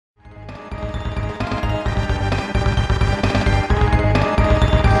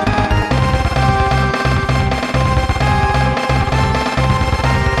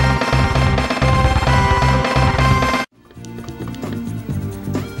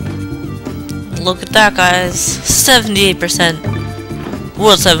Look at that, guys. 78%.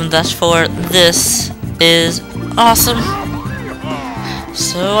 World 7-4. This is awesome.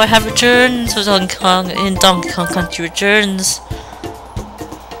 So I have returned to Donkey Kong in Donkey Kong Country Returns.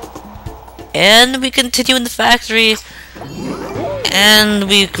 And we continue in the factory. And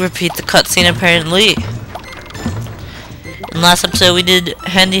we repeat the cutscene apparently. In last episode we did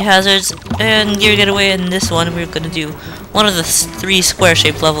Handy Hazards and Gear Getaway, and this one we're gonna do one of the 3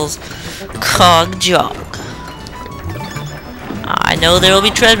 square-shaped levels, Cog Jog. I know there will be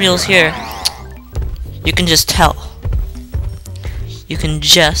treadmills here. You can just tell. You can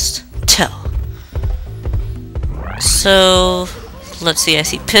just tell. So, let's see, I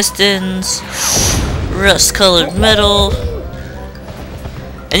see pistons, rust-colored metal,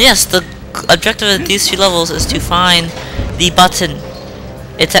 and yes, the objective of these 2 levels is to find the button.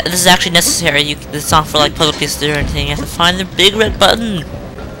 This is actually necessary. It's not for like puzzle pieces or anything. You have to find the big red button.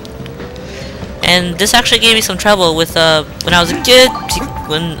 And this actually gave me some trouble with when I was a kid,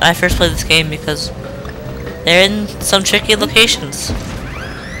 when I first played this game, because they're in some tricky locations.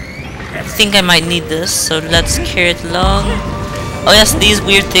 I think I might need this, so let's carry it along. Oh yes, these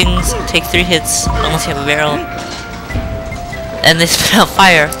weird things take 3 hits unless you have a barrel, and they spit out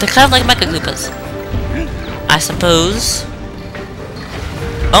fire. They're kind of like Mecha Koopas, I suppose.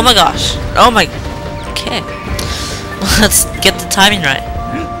 Oh my gosh. Oh my. Okay. Let's get the timing right.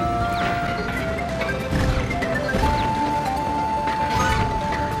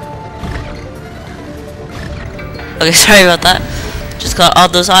 Okay, sorry about that. Just got all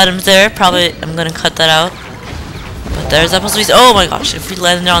those items there. Probably I'm gonna cut that out. But there's that supposed to be. Oh my gosh! If we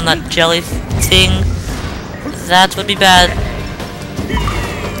landed on that jelly thing, that would be bad.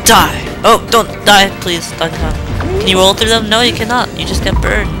 Die! Oh, don't die, please. Don't die. Can you roll through them? No, you cannot. You just get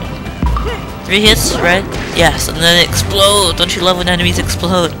burned. 3 hits, right? Yes, and then it explodes. Don't you love when enemies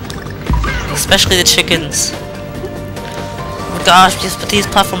explode? Especially the chickens. Oh my gosh, these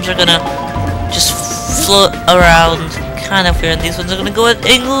platforms are gonna just float around. Kind of weird. These ones are gonna go at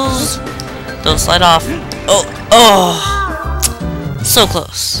angles. Don't slide off. Oh, oh! So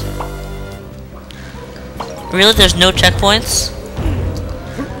close. Really? There's no checkpoints?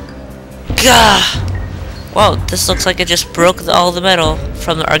 Gah! Wow, this looks like it just broke all the metal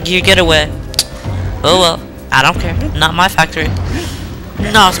from our Gear Getaway. Oh well, I don't care. Not my factory.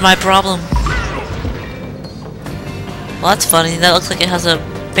 Not my problem. Well, that's funny. That looks like it has a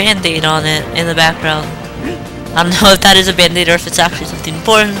band-aid on it in the background. I don't know if that is a band-aid or if it's actually something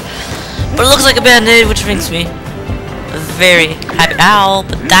important, but it looks like a band-aid, which makes me very happy. Ow,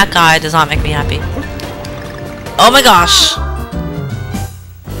 but that guy does not make me happy. Oh my gosh!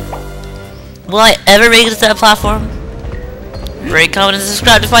 Will I ever make it to that platform? Rate, comment, and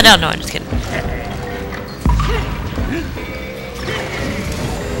subscribe to find out. No, I'm just kidding.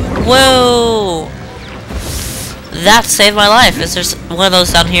 Whoa! That saved my life. Is there one of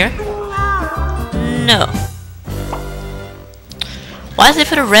those down here? No. Why did they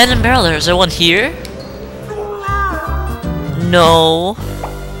put a random barrel there? Is there one here? No.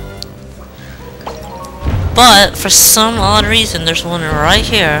 But for some odd reason, there's one right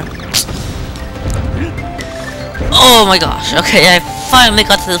here. Oh my gosh. Okay, I finally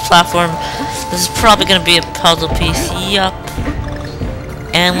got to the platform. This is probably gonna be a puzzle piece. Yup.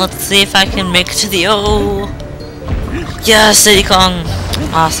 And let's see if I can make it to the yes, Diddy Kong.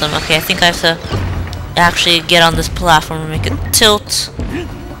 Awesome. Okay, I think I have to actually get on this platform and make it tilt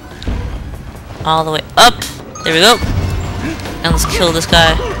all the way up. There we go. And let's kill this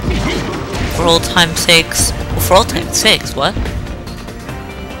guy for old time's sakes. For old time's sakes, what?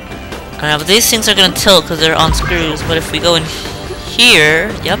 I don't know, but these things are gonna tilt because they're on screws. But if we go in here,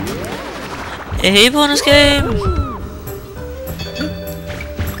 yep. Hey, bonus game.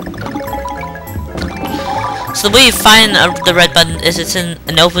 So the way you find the red button is it's in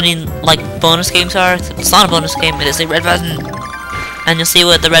an opening like bonus games are. It's not a bonus game, it is a red button. And you'll see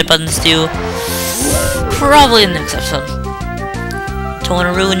what the red buttons do probably in the next episode. Don't want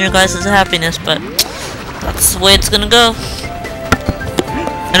to ruin your guys' happiness, but that's the way it's gonna go.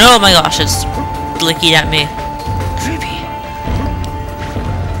 And oh my gosh, it's blinking at me. Creepy.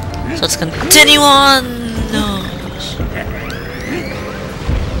 So let's continue on. No.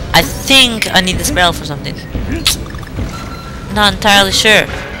 I think I need this barrel for something. Not entirely sure.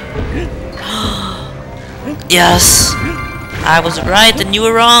 Yes. I was right and you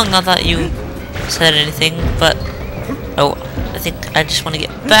were wrong. Not that you said anything, but oh, I think I just want to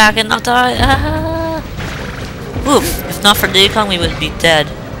get back and not die. Ah. Oof. If not for Diddy Kong, we would be dead.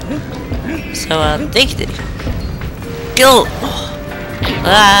 So, thank you, Diddy Kong. Go!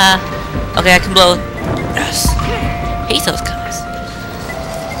 Ah! Okay, I can blow. Yes! Hate those guys.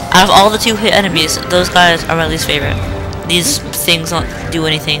 Out of all the 2-hit enemies, those guys are my least favorite. These things don't do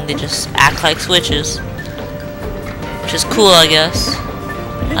anything, they just act like switches. Which is cool, I guess.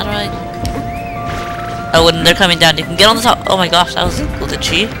 How do I... Oh, when they're coming down, you can get on the top. Oh my gosh, that was a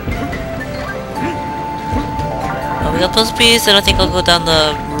glitchy. Oh, we got puzzle piece, and I think I'll go down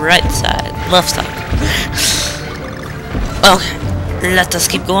the right side. Left side. Okay, let us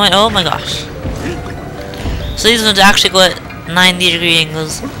keep going. Oh my gosh. So these ones actually go at 90-degree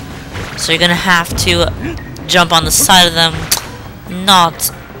angles. So you're gonna have to jump on the side of them. Not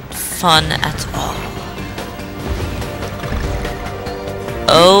fun at all.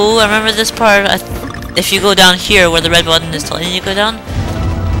 Oh, I remember this part. If you go down here where the red button is telling you to go down,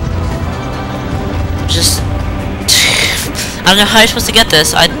 just I don't know how you're supposed to get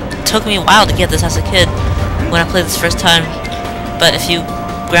this. It took me a while to get this as a kid when I played this first time. But if you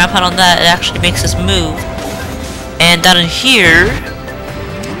grab on that, it actually makes this move. And down in here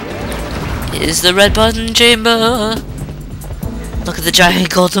is the red button chamber. Look at the giant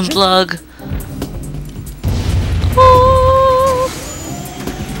golden plug. Woo!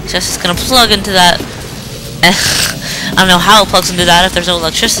 Just gonna plug into that. I don't know how it plugs into that if there's no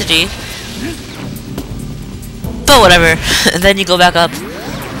electricity. But whatever. And then you go back up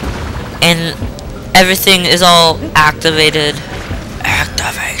and everything is all activated.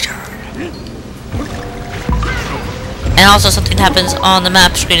 And also something happens on the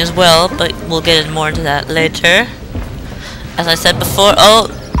map screen as well, but we'll get more into that later. As I said before, oh,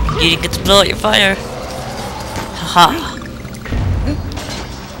 you didn't get to blow out your fire. Haha.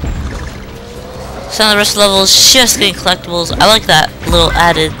 Some of the rest of the level is just getting collectibles. I like that little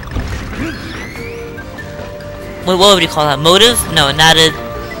added... What would you call that? Motive? No, an added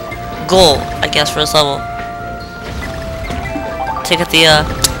goal, I guess, for this level. Take out the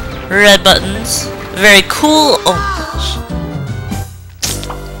red buttons. Very cool. Oh gosh.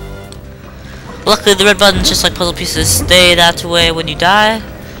 Luckily, the red buttons, just like puzzle pieces, stay that way when you die.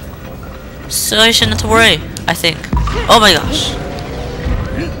 So you shouldn't have to worry, I think. Oh my gosh.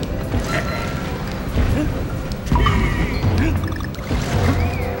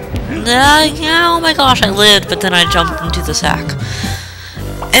 Oh my gosh, I lived, but then I jumped into the sack.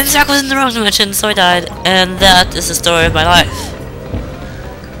 And the sack was in the wrong dimension, so I died. And that is the story of my life.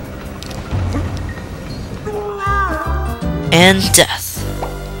 And death.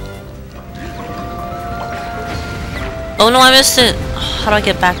 Oh no, I missed it. How do I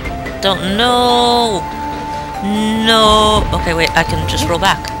get back? Don't know. No. Okay, wait, I can just roll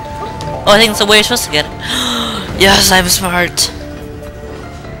back. Oh, I think that's the way you're supposed to get it. Yes, I'm smart.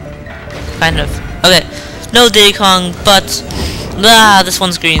 Kind of. Okay. No Diddy Kong, but... this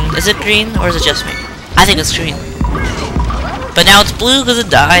one's green. Is it green, or is it just me? I think it's green. But now it's blue because it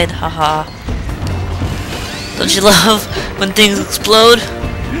died. Haha. Don't you love when things explode?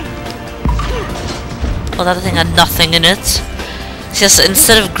 Oh, that thing had nothing in it. It's just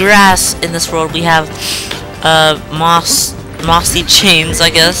instead of grass in this world, we have mossy chains,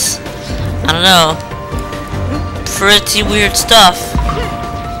 I guess. I don't know. Pretty weird stuff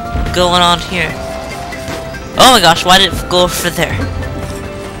going on here. Oh my gosh, why did it go over there?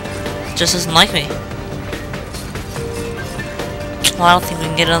 It just doesn't like me. Well, I don't think we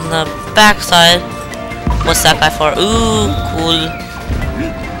can get it on the back side. What's that guy for? Ooh, cool.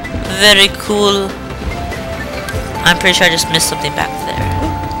 Very cool. I'm pretty sure I just missed something back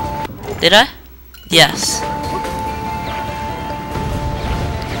there. Did I? Yes.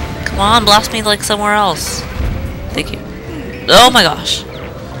 Come on, blast me like somewhere else. Thank you. Oh my gosh.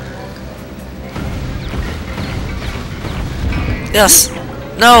 Yes.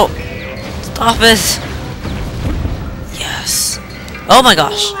 No. Stop it. Yes. Oh my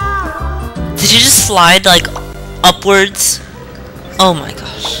gosh. Did you just slide like upwards? Oh my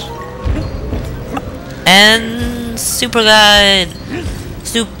gosh. And super guide.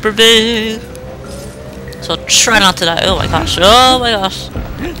 Super big. So try not to die. Oh my gosh. Oh my gosh.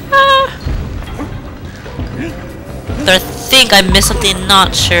 Ah. But I think I missed something,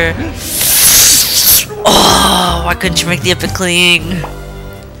 not sure. Oh, why couldn't you make the epic cling?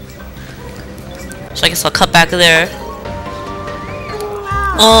 So I guess I'll cut back there.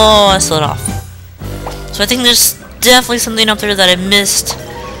 Oh, I slid off. So I think there's definitely something up there that I missed.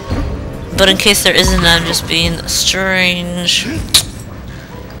 But in case there isn't, I'm just being strange.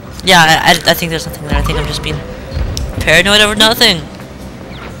 Yeah, I think there's nothing there. I think I'm just being paranoid over nothing.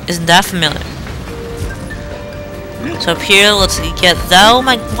 Isn't that familiar? So up here, let's get that. Oh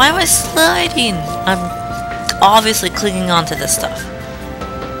my, why am I sliding? I'm obviously clinging onto this stuff.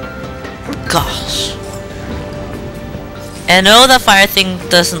 Gosh. And oh, that fire thing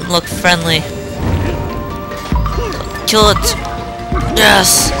doesn't look friendly. Kill it.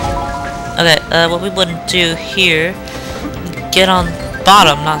 Yes. Okay, what we want to do here, get on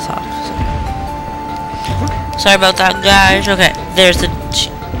bottom, not top. Sorry about that, guys. Okay, there's the G.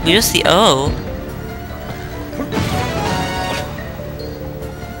 We just the O.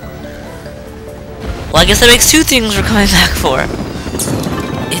 Well, I guess that makes two things we're coming back for.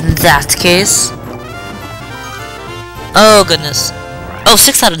 In that case. Oh, goodness. Oh,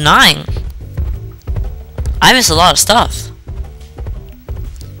 6 out of 9. I missed a lot of stuff.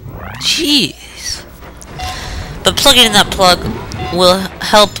 Jeez. But plugging in that plug will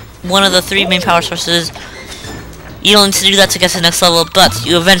help one of the 3 main power sources. You don't need to do that to get to the next level, but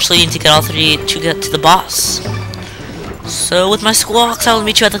you eventually need to get all 3 to get to the boss. So with my squawks, I will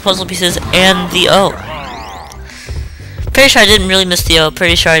meet you at the puzzle pieces and the O. Pretty sure I didn't really miss the O.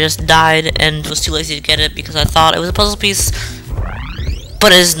 Pretty sure I just died and was too lazy to get it because I thought it was a puzzle piece,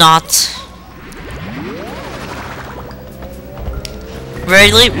 but it is not.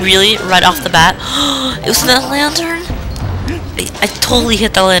 Really, right off the bat. It was that lantern? I totally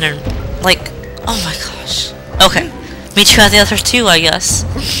hit the lantern. Like, oh my gosh. Okay. Meet you at the other 2, I guess.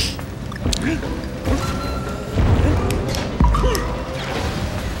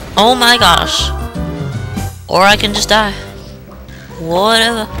 Oh my gosh. Or I can just die.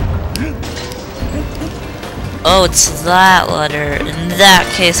 Whatever. Oh, it's that letter. In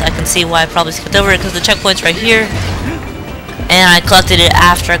that case, I can see why I probably skipped over it, because the checkpoint's right here. And I collected it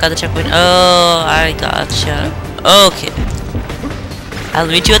after I got the checkpoint. Oh, I gotcha. Okay. I'll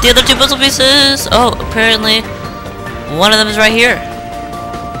meet you at the other 2 puzzle pieces. Oh, apparently one of them is right here.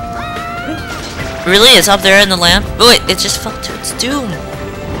 Really? It's up there in the lamp? Oh, wait, it just fell to its doom.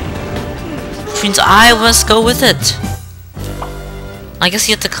 Which means I must go with it. I guess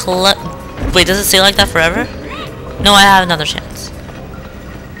you have to collect... Wait, does it stay like that forever? No, I have another chance.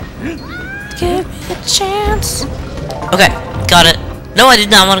 Give me a chance. Okay, got it. No, I did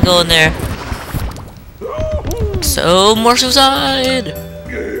not want to go in there. So, more suicide!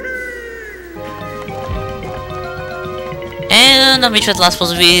 And I'll meet you at the last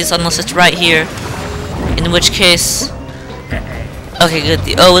puzzle piece, unless it's right here. In which case... Okay, good.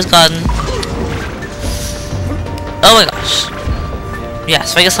 The O is gone. Oh my gosh. Yeah,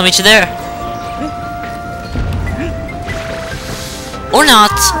 so I guess I'll meet you there. Or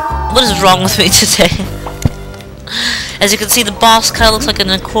not. What is wrong with me today? As you can see, the boss kind of looks like an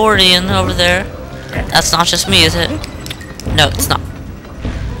accordion over there. That's not just me, is it? No, it's not.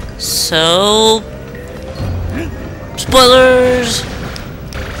 So... Spoilers!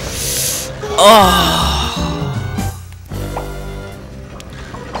 Oh.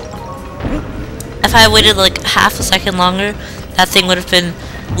 If I had waited like half a second longer, that thing would have been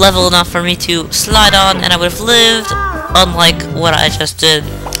level enough for me to slide on, and I would have lived, unlike what I just did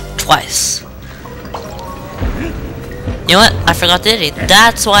twice. You know what? I forgot the idiot.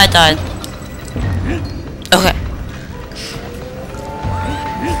 That's why I died. Okay.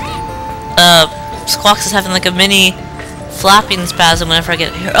 Squawks is having like a mini flapping spasm whenever I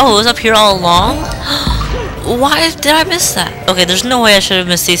get here. Oh, it was up here all along? Why did I miss that? Okay, there's no way I should have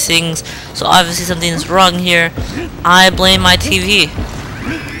missed these things, so obviously something is wrong here. I blame my TV.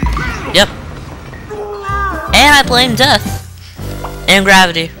 Yep. And I blame death. And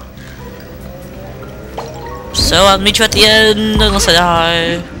gravity. So I'll meet you at the end unless I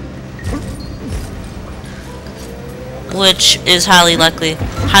die. Which is highly likely,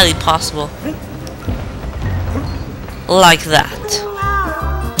 highly possible. Like that.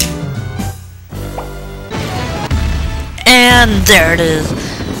 And there it is.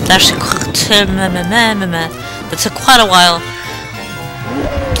 It actually took quite a while.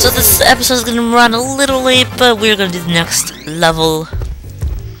 So this episode is gonna run a little late, but we're gonna do the next level.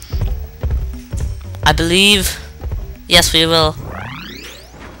 I believe. Yes, we will.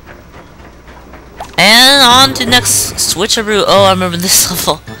 And on to the next switcheroo. Oh, I remember this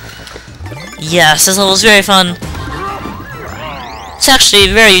level. Yes, this level is very fun. It's actually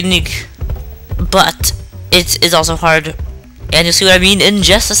very unique, but it is also hard. And you'll see what I mean in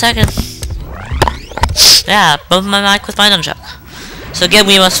just a second. Yeah, bump my mic with my nunchuck. So again,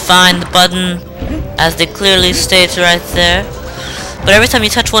 we must find the button, as they clearly state right there. But every time you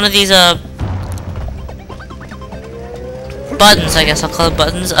touch one of these buttons, I guess I'll call it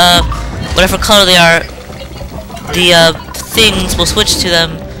buttons, whatever color they are, the things will switch to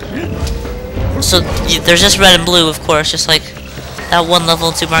them. So there's just red and blue, of course, just like that one level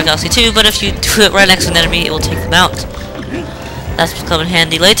in Super Mario Galaxy 2, but if you do it right next to an enemy, it will take them out. That's will come in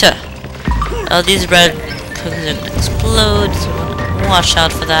handy later. Oh, these red cookies are gonna explode, so watch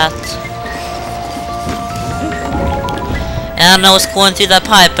out for that. And I don't know what's going through that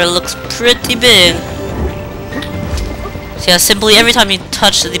pipe, but it looks pretty big. So yeah, simply every time you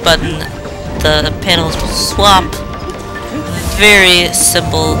touch the button, the panels will swap. Very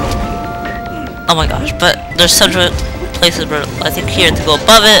simple. Oh my gosh, but there's some places where I think here to go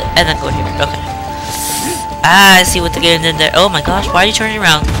above it and then go here. Okay. Ah, I see what the game did there. Oh my gosh, why are you turning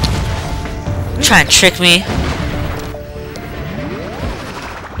around? Trying to trick me.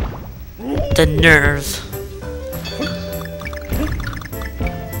 The nerve.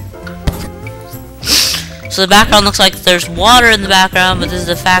 So the background looks like there's water in the background, but this is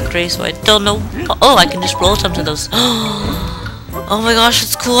a factory, so I don't know. Oh, I can just roll some to those. Oh my gosh,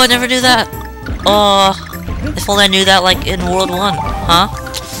 it's cool. I never knew that. Oh, if only I knew that like in World 1, huh?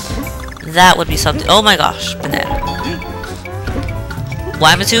 That would be something. Oh my gosh, banana.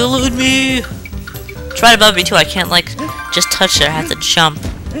 Why am I to elude me? It's right above me too. I can't like just touch it. I have to jump.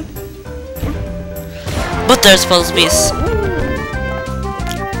 But there's supposed to be.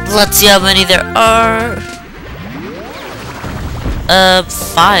 Let's see how many there are.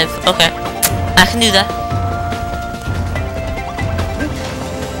 5. Okay, I can do that.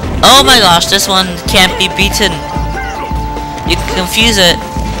 Oh my gosh, this one can't be beaten. You can confuse it,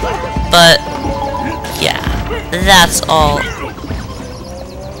 but yeah, that's all.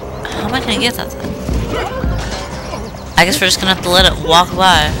 How am I gonna get that then? I guess we're just gonna have to let it walk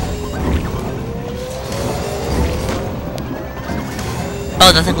by.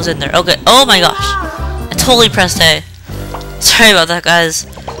 Oh, nothing was in there. Okay. Oh my gosh. I totally pressed A. Sorry about that, guys.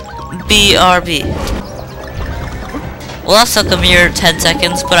 BRB. Well, that took a mere 10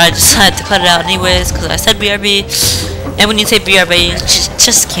 seconds, but I decided to cut it out anyways because I said BRB. And when you say BRB, you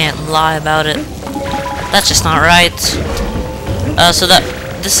just can't lie about it. That's just not right. So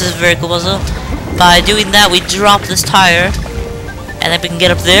this is a very cool puzzle. By doing that, we drop this tire, and then we can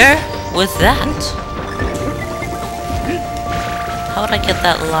get up there with that. How would I get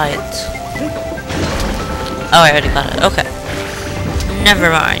that light? Oh, I already got it. Okay. Never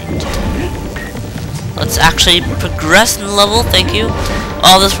mind. Let's actually progress in the level. Thank you.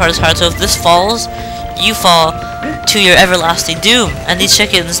 All this part is hard, so if this falls, you fall to your everlasting doom. And these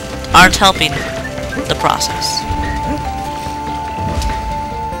chickens aren't helping the process.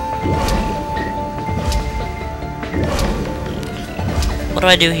 What do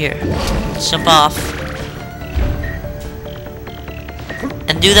I do here? Let's jump off.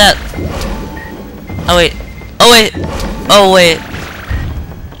 And do that. Oh wait. Oh wait. Oh wait.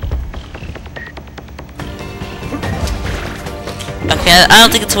 Okay, I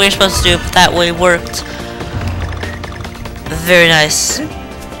don't think it's what you're supposed to do, but that way worked. Very nice.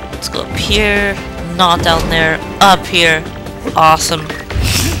 Let's go up here. Not down there. Up here. Awesome.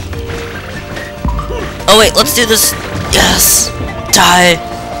 Oh wait, let's do this. Yes! Die!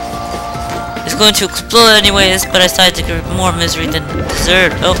 It's going to explode anyways, but I decided to give more misery than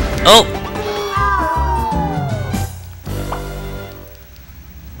deserved. Oh, oh!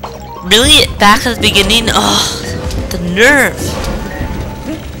 Really? Back at the beginning? Oh, the nerve!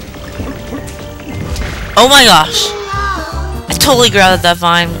 Oh my gosh! I totally grabbed that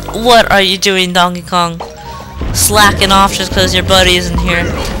vine. What are you doing, Donkey Kong? Slacking off just because your buddy isn't here.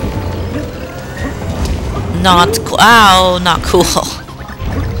 Not cool. Ow, not cool.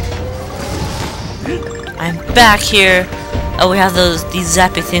 I'm back here. Oh, we have these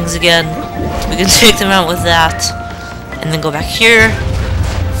zappy things again. We can take them out with that. And then go back here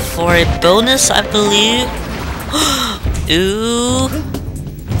for a bonus, I believe. Ooh.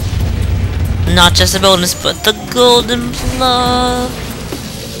 Not just a bonus, but the golden plug.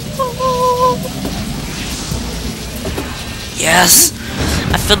 Yes!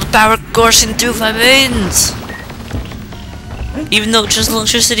 I feel the power coursing through my veins! Even though it's just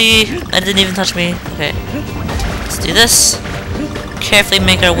electricity, it didn't even touch me. Okay. Let's do this. Carefully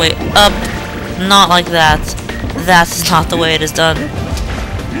make our way up. Not like that. That's not the way it is done.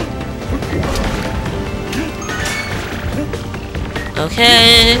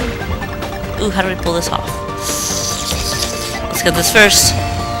 Okay. Ooh, how do we pull this off? Let's get this first.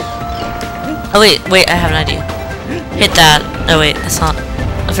 Oh wait, I have an idea. Hit that. Oh wait, that's not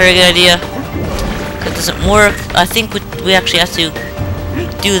a very good idea. It doesn't work. I think we actually have to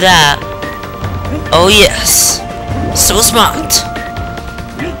do that. Oh yes. So smart.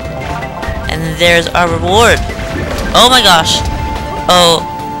 And there's our reward. Oh my gosh. Oh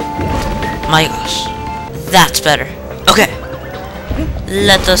my gosh. That's better. Okay.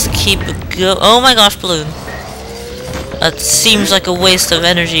 Let us keep go. Oh my gosh, balloon. That seems like a waste of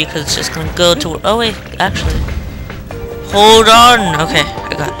energy because it's just gonna go to. Oh wait, actually. Hold on. Okay,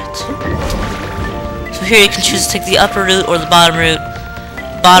 I got it. So here you can choose to take the upper route or the bottom route.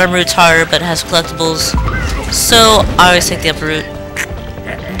 Bottom route's harder, but it has collectibles. So I always take the upper route.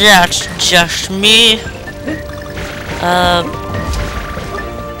 That's just me.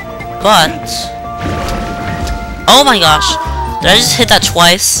 but... Oh my gosh! Did I just hit that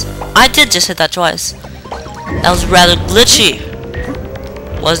twice? I did just hit that twice. That was rather glitchy.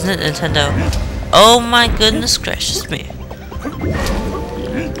 Wasn't it, Nintendo? Oh my goodness gracious me.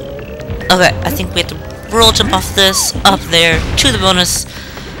 Okay, I think we have to roll jump off this, up there, to the bonus.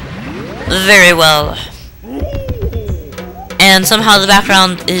 Very well. And somehow the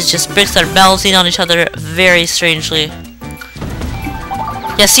background is just bricks that are bouncing on each other very strangely.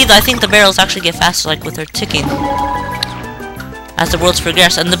 Yeah, see, I think the barrels actually get faster, like with their ticking, as the worlds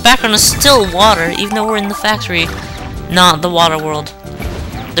progress. And the background is still water, even though we're in the factory, not the water world.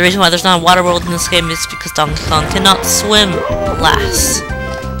 The reason why there's not a water world in this game is because Donkey Kong cannot swim, alas.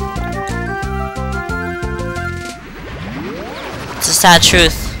 It's a sad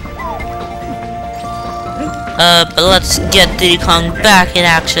truth. But let's get Diddy Kong back in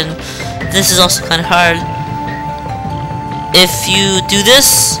action. This is also kind of hard. If you do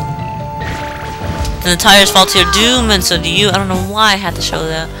this, then the tires fall to your doom, and so do you. I don't know why I had to show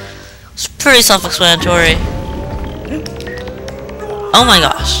that. It's pretty self-explanatory. Oh my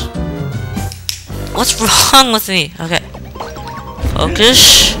gosh. What's wrong with me? Okay.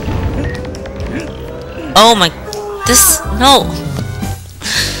 Focus. Oh my... No!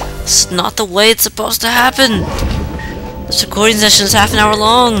 It's not the way it's supposed to happen! This recording session is half an hour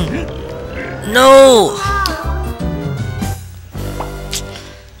long! No!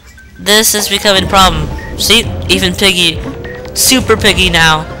 This is becoming a problem. See? Even Piggy, Super Piggy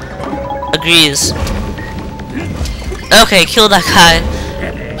now, agrees. Okay, kill that guy.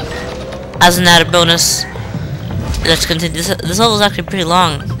 As an added bonus. Let's continue. This level is actually pretty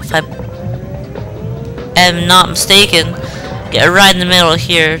long, if I am not mistaken. Get right in the middle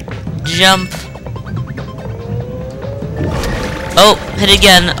here. Jump. Oh, hit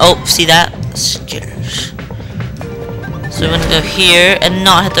again. Oh, see that? Scares. So we're gonna go here and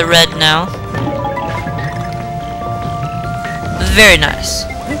not hit the red now. Very nice.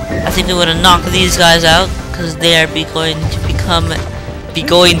 I think we want to knock these guys out because they are going to become.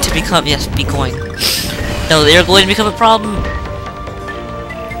 Yes, be going. No, they are going to become a problem.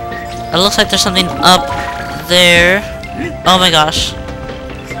 It looks like there's something up there. Oh my gosh.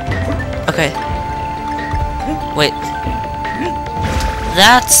 Okay. Wait.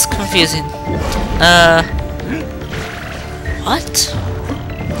 That's confusing. What?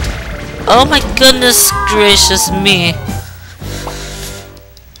 Oh my goodness gracious me.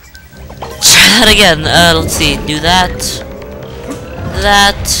 Try that again. Let's see. Do that.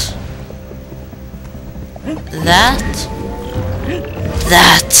 That.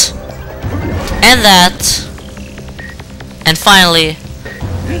 And that. And finally,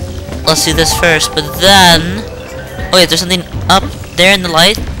 let's do this first, but then... Oh wait, there's something up there in the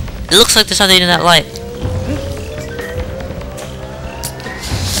light? It looks like there's something in that light.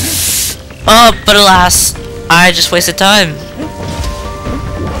 Oh, but alas, I just wasted time.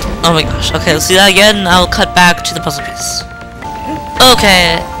 Oh my gosh, okay, let's do that again. I'll cut back to the puzzle piece.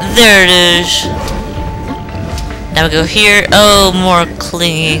 Okay, there it is. Now we go here. Oh, more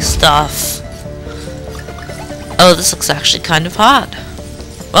clingy stuff. Oh, this looks actually kind of hot.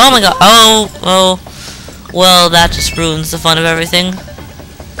 Oh my god. Oh. Well, that just ruins the fun of everything.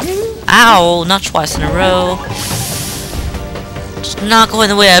 Ow, not twice in a row. Just not going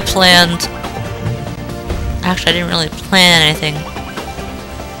the way I planned. Actually, I didn't really plan anything.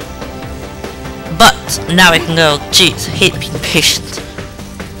 But, now we can go. Jeez, I hate being patient.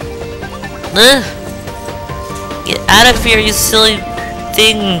 Ugh. Get out of here, you silly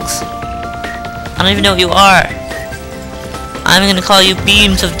things. I don't even know what you are. I'm gonna call you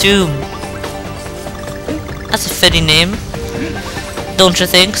Beams of Doom. That's a fitting name, don't you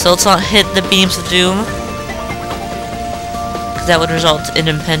think? So let's not hit the Beams of Doom, because that would result in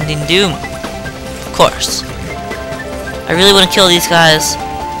impending doom. Of course. I really want to kill these guys.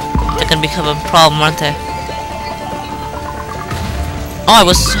 They're gonna become a problem, aren't they? Oh, I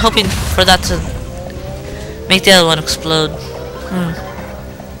was hoping for that to make the other one explode.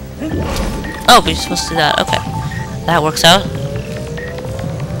 Oh, we're supposed to do that. Okay. That works out.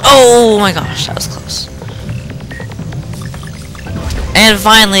 Oh my gosh, that was close. And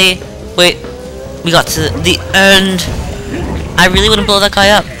finally, wait, we got to the end. I really want to blow that guy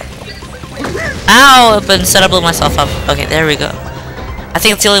up. Ow! But instead I blew myself up. Okay, there we go. I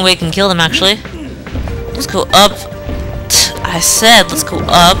think it's the only way we can kill them, actually. Let's go up. I said, let's go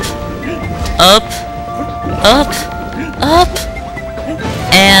up. Up. Up. Up.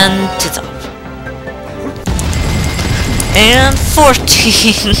 And it's up. And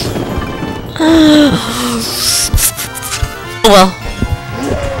 14. Well.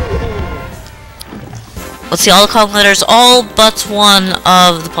 Let's see, all the calm letters, all but one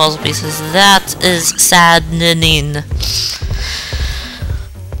of the puzzle pieces. That is saddening.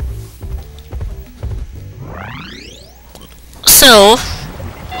 So,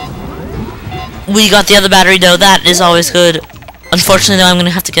 we got the other battery though, that is always good. Unfortunately though, I'm gonna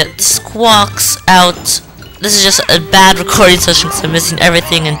have to get Squawks out. This is just a bad recording session because I'm missing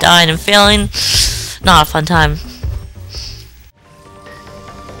everything and dying and failing. Not a fun time.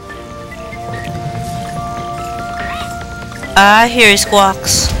 I hear you,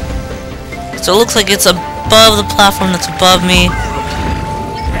 Squawks. So it looks like it's above the platform that's above me.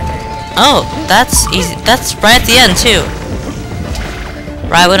 Oh, that's easy. That's right at the end too.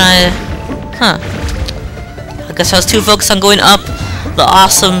 Right when I guess I was too focused on going up the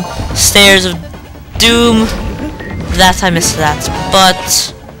awesome stairs of doom that I missed that.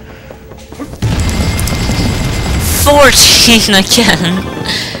 But 14 again.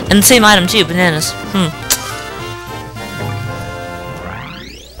 And the same item too, bananas.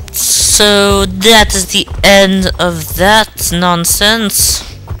 So that is the end of that nonsense.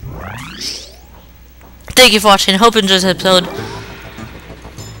 Thank you for watching. Hope you enjoyed this episode.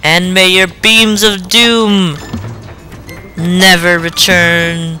 And may your beams of doom never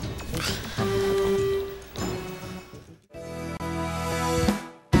return.